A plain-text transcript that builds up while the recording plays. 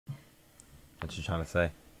What you trying to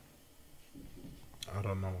say? I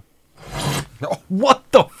don't know. Oh, what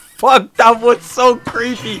the fuck? That was so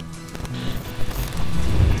creepy.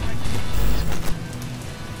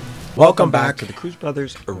 Welcome back to the Cruz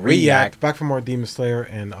Brothers React. Back for more Demon Slayer,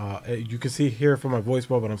 and you can see here from my voice,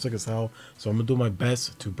 but I'm sick as hell. So I'm gonna do my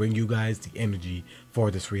best to bring you guys the energy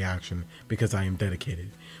for this reaction because I am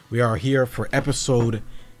dedicated. We are here for episode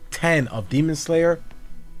 10 of Demon Slayer,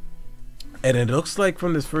 and it looks like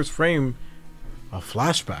from this first frame, a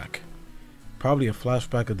flashback. Probably a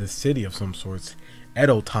flashback of the city of some sorts.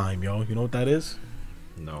 Edo time, yo. You know what that is?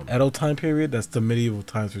 No. Edo time period? That's the medieval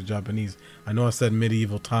times for Japanese. I know I said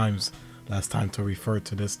medieval times last time to refer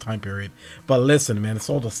to this time period. But listen, man, it's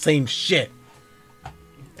all the same shit.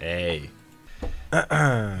 Hey.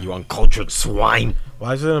 You uncultured swine.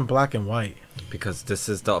 Why is it in black and white? Because this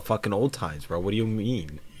is the fucking old times, bro. What do you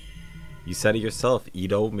mean? You said it yourself.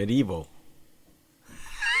 Edo medieval.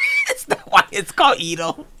 It's not why it's called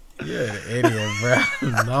Edo. You're an idiot, bro.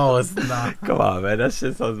 No, it's not. Come on, man. That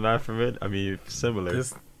shit sounds mad familiar. I mean, similar.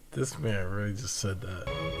 This man really just said that.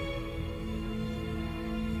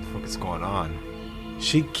 What the fuck is going on?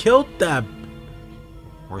 She killed that.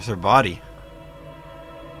 Where's her body?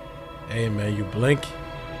 Hey, man, you blink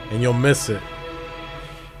and you'll miss it.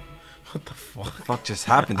 What the fuck? What the fuck just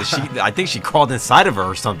happened? Did she? I think she crawled inside of her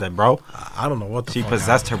or something, bro. I don't know what the She fuck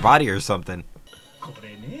possessed happened. her body or something.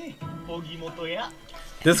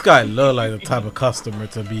 This guy look like the type of customer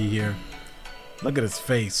to be here. Look at his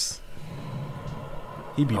face.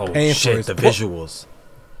 He be paying for his the visuals.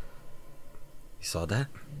 You saw that?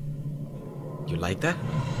 You like that?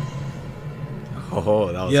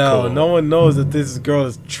 Oh, that was Yo, cool. no one knows that this girl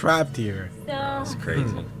is trapped here. That's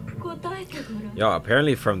crazy. Yo,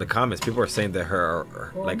 apparently from the comments, people are saying that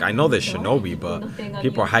her, like, I know they're shinobi, but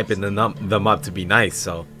people are hyping them up to be nice,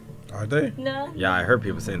 so. Are they? Yeah, I heard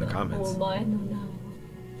people say in the comments.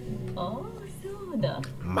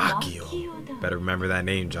 Makio. Better remember that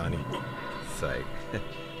name, Johnny. It's like,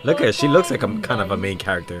 look at her. She looks like a kind of a main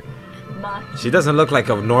character. She doesn't look like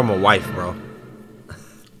a normal wife, bro.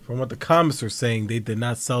 From what the comments are saying, they did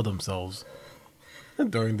not sell themselves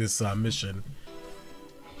during this mission.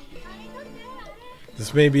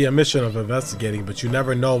 This may be a mission of investigating, but you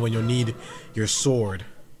never know when you'll need your sword.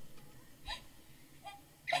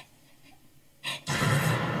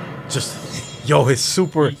 Just, yo, his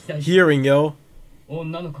super hearing, yo.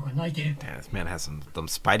 Damn, this man has some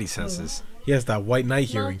spidey senses. He has that white knight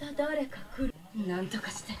hearing.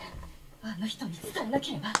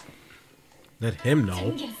 Let him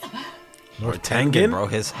know. Or Tengen, bro,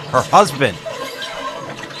 her husband.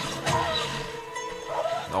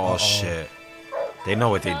 Oh shit. They know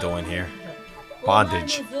what they're doing here.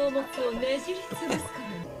 Bondage.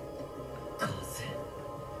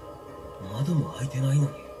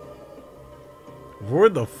 Where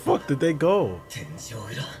the fuck did they go?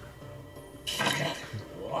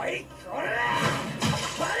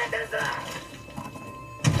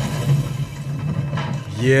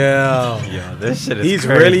 Yeah. Yeah, this shit is He's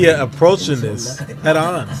crazy. really approaching this head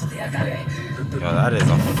on. Yo, that is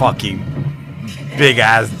a fucking big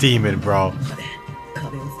ass demon, bro.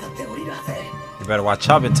 You better watch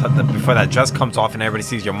out before that dress comes off and everybody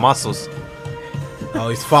sees your muscles. Oh,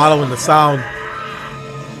 he's following the sound.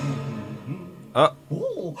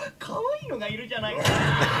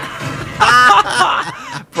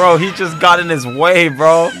 Bro, he just got in his way,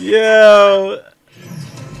 bro. Yo.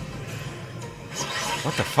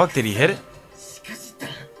 What the fuck? Did he hit it?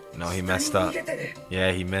 No, he messed up.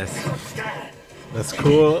 Yeah, he missed. That's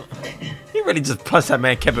cool. He really just punched that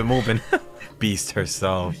man, kept it moving. Beast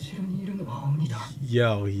herself.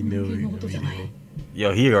 Yo, he knew.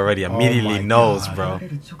 Yo, he already immediately knows, God. bro. He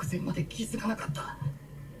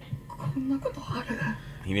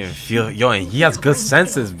didn't even feel. Yo, and he has good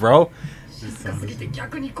senses, bro.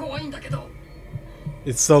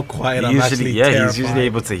 It's so quiet. I'm Usually, actually yeah, terrified. he's usually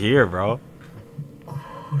able to hear, bro.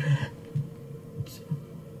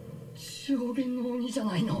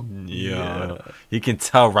 Yeah, you can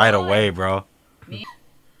tell right away, bro.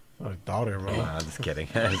 Oh, daughter, bro. Nah, I'm just kidding.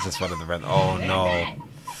 It's just one of the random. Oh no,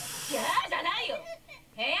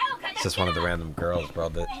 it's just one of the random girls, bro.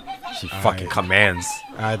 That she fucking commands.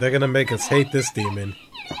 Alright, they're gonna make us hate this demon.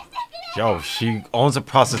 Yo, she owns a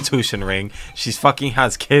prostitution ring. She's fucking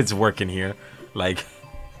has kids working here. Like,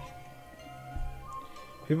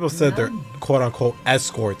 people said they're quote-unquote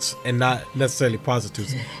escorts and not necessarily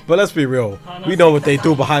prostitutes. But let's be real. We know what they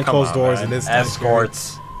do behind closed doors in this time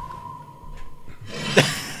escorts.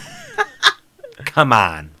 Come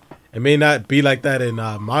on. It may not be like that in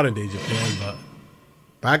modern day Japan, but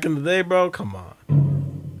back in the day, bro, come on.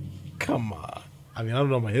 Come on. I mean, I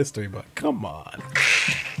don't know my history, but come on.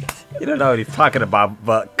 You don't know what he's talking about,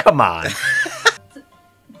 but come on.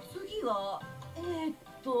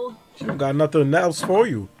 She don't got nothing else for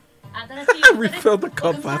you. Refill the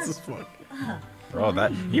cup fast as fuck. Bro,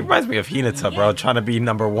 that he reminds me of Hinata, bro, trying to be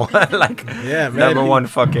number one, like yeah, man, number one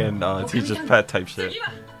fucking teacher's pet type shit.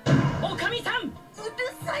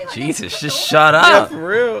 Jesus, just shut up. Yeah, for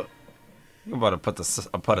real. You about to put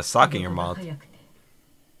a sock in your mouth.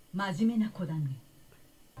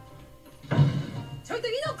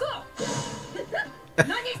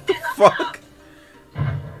 Fuck.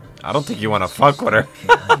 I don't think you want to fuck with her.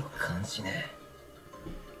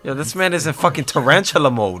 Yo, this man is in fucking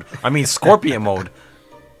tarantula mode. I mean, scorpion mode.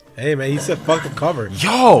 Hey, man, he said fuck the cover.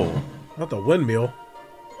 Yo! Not the windmill.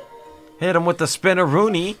 Hit him with the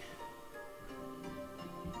spinneroonie.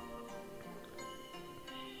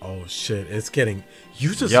 Oh, shit. It's getting...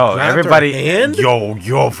 You just yo, grabbed everybody... her hand?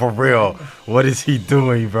 Yo, for real. What is he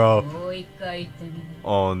doing, bro?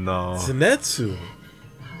 Oh, no. Zenetsu.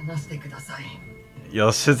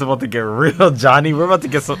 Yo, shit's about to get real, Johnny. We're about to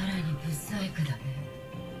get some...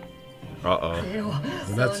 Uh-oh.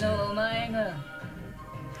 Zenetsu.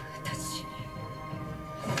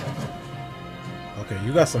 Okay,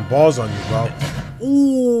 you got some balls on you, bro.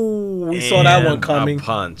 Ooh, we saw that one coming. A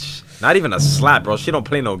punch. Not even a slap, bro. She don't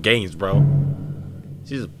play no games, bro.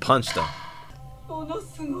 She just punched him.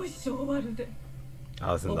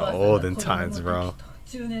 I was in the olden times, bro.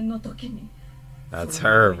 That's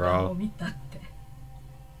her, bro.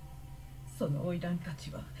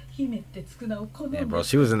 Yeah, bro,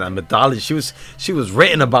 she was in that mythology. She was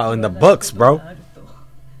written about in the books, bro.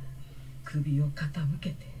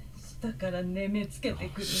 Oh,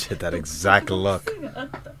 shit, that exact look.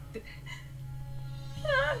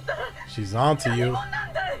 She's on to you.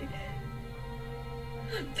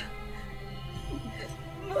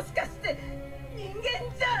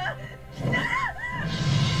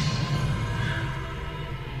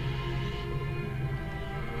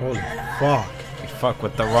 Holy fuck. You fuck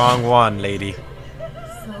with the wrong one, lady.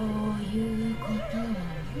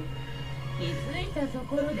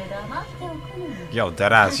 Yo,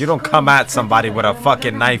 deadass, you don't come at somebody with a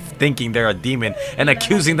fucking knife thinking they're a demon and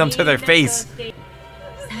accusing them to their face. And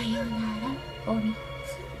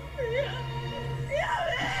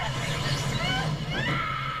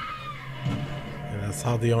that's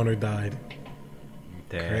how the owner died.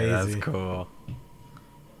 Damn, crazy. That's cool.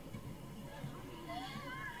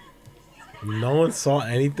 No one saw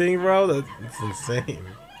anything, bro? That's insane.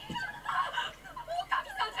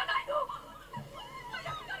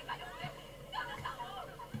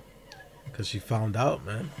 Because she found out,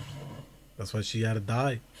 man. That's why she had to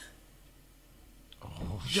die.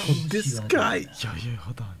 Oh, yo, this guy. Yo,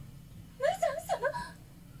 hold on.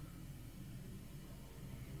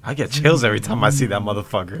 I get chills every time I see that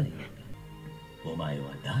motherfucker.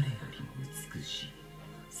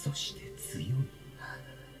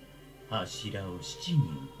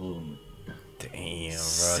 Damn,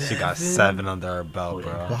 bro. She got 7 under her belt,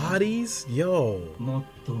 bro. Bodies? Yo.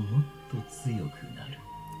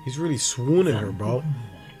 He's really swooning her, bro.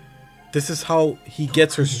 This is how he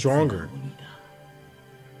gets her stronger.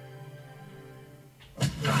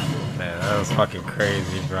 Man, that was fucking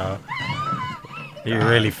crazy, bro. He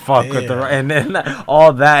really fucked with the... And then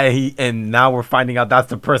all that, and now we're finding out that's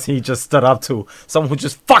the person he just stood up to. Someone who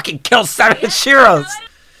just fucking killed 7 Shiras.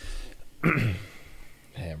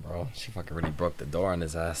 Damn, bro. She fucking really broke the door on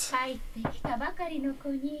his ass. There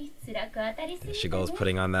she goes,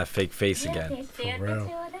 putting on that fake face again. For real.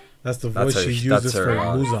 That's the voice she uses for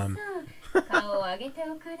Muzan. Oh,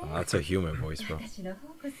 that's her human voice, bro.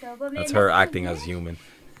 That's her acting as human.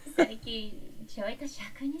 Damn,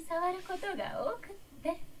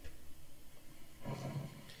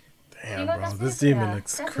 bro. This demon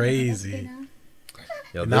looks crazy.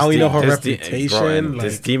 Yo, now we know her reputation.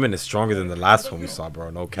 This demon is stronger than the last one we saw, bro.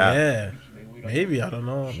 No cap. Yeah. Maybe, I don't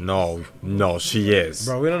know. No, she is.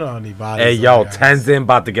 Bro, we don't know anybody. Hey, yo, Tenzin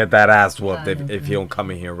about to get that ass whooped if he don't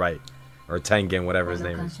come in here right. Or Tengen, whatever his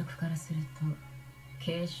name is.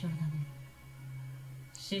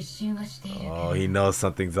 Oh, he knows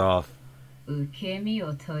something's off.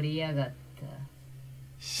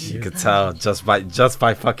 She could tell just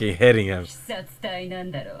by fucking hitting him.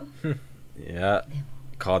 Yeah,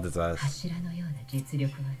 called his ass.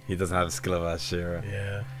 He doesn't have a skill of that Shira.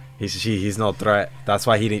 Yeah. He's no threat. That's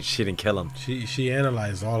why she didn't kill him. She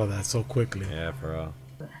analyzed all of that so quickly. Yeah, for real.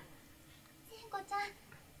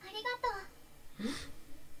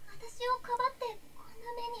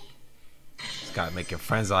 This guy making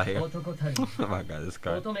friends out here. Oh my god, this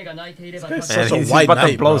guy. Such a he's white about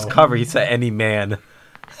knight, to blow his bro. cover. He said any man.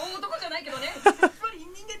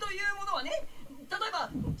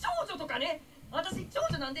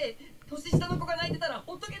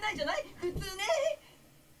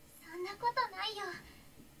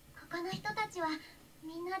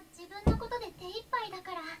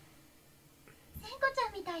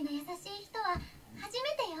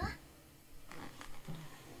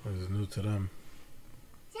 This is new to them.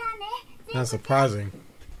 Not surprising.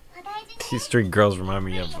 These three girls remind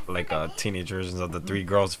me of like teenage versions of the three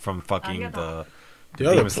girls from fucking the The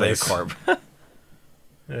other Demon Slayer place. Corp.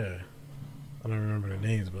 Yeah. I don't remember their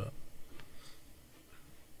names, but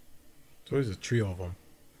there's always a trio of them.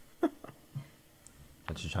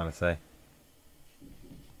 What you trying to say?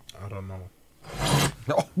 I don't know.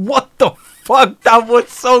 Oh, what the fuck? That was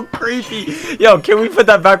so creepy. Yo, can we put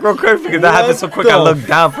that back real quick? Because that happened so quick. I looked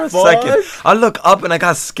down for a second. I look up and I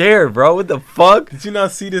got scared, bro. What the fuck? Did you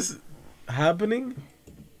not see this happening?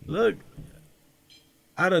 Look.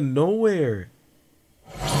 Out of nowhere.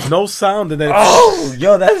 No sound and then Oh,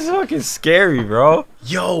 yo, that's fucking scary, bro.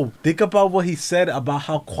 Yo, think about what he said about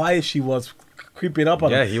how quiet she was creeping up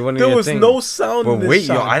on Yeah, him. he wouldn't There even was think. no sound But in this wait,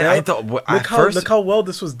 shot, yo, bro. I thought look how well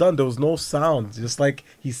this was done. There was no sound. Just like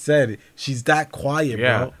he said, she's that quiet,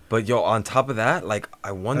 yeah. bro. But yo, on top of that, like,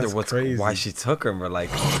 I wonder That's what's crazy. why she took him. Or like,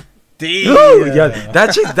 Damn. yeah,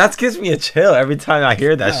 that gives me a chill every time I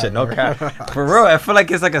hear that shit. No cap, for real. I feel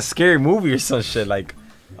like it's like a scary movie or some shit. Like,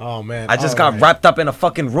 Oh man. I just all got right. wrapped up in a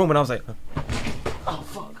fucking room and I was like, oh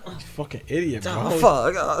fuck, You fucking idiot, bro. oh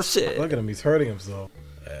fuck, oh shit. Look at him. He's hurting himself.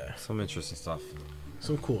 Yeah. Some interesting stuff.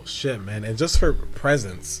 Some cool shit, man. And just her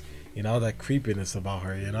presence, you know, that creepiness about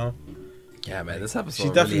her, you know? Yeah, man, this episode She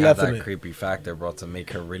really definitely had left that an- creepy factor, bro, to make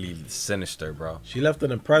her really sinister, bro. She left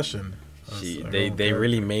an impression. They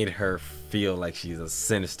really made her feel like she's a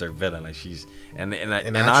sinister villain, like she's and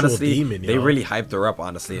actual honestly, demon, they yo. really hyped her up,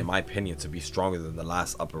 honestly, in my opinion, to be stronger than the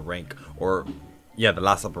last upper rank, or yeah, the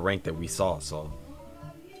last upper rank that we saw. So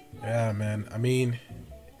Yeah, man. I mean,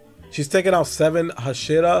 she's taking out 7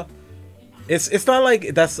 Hashira. It's not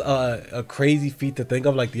like that's a crazy feat to think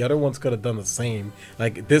of. Like the other ones could have done the same.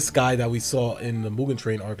 Like this guy that we saw in the Mugen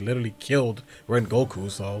Train arc literally killed Ren Goku.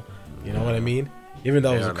 So you know what I mean? Even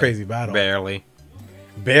though it was a crazy battle. Barely.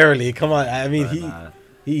 Come on. I mean,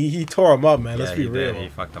 he tore him up, man. Let's be real. He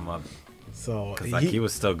fucked him up. So Cause like he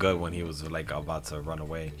was still good when he was like about to run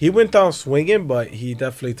away. he went down swinging, but he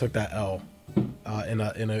definitely took that L in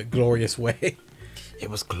a glorious way. It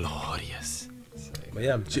was glorious. But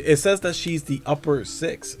yeah, it says that she's the upper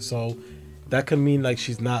 6, so that could mean like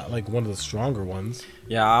she's not like one of the stronger ones.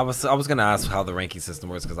 Yeah, I was gonna ask how the ranking system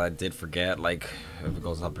works because I did forget like if it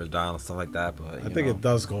goes up or down and stuff like that. But I think it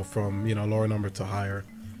does go from lower number to higher.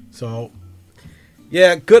 So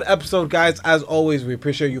yeah, good episode, guys. As always, we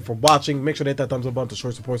appreciate you for watching. Make sure to hit that thumbs up button to show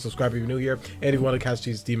support. Subscribe if you're new here. And if you want to catch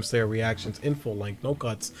these Demon Slayer reactions in full length, no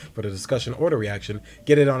cuts for the discussion or the reaction,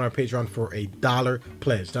 get it on our Patreon for $1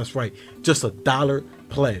 pledge. That's right, just $1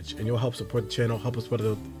 pledge, and you'll help support the channel, help us put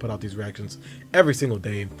out these reactions every single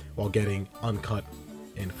day while getting uncut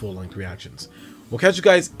and full length reactions. We'll catch you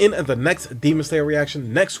guys in the next Demon Slayer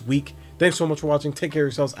reaction next week. Thanks so much for watching. Take care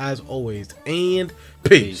of yourselves as always, and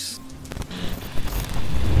peace.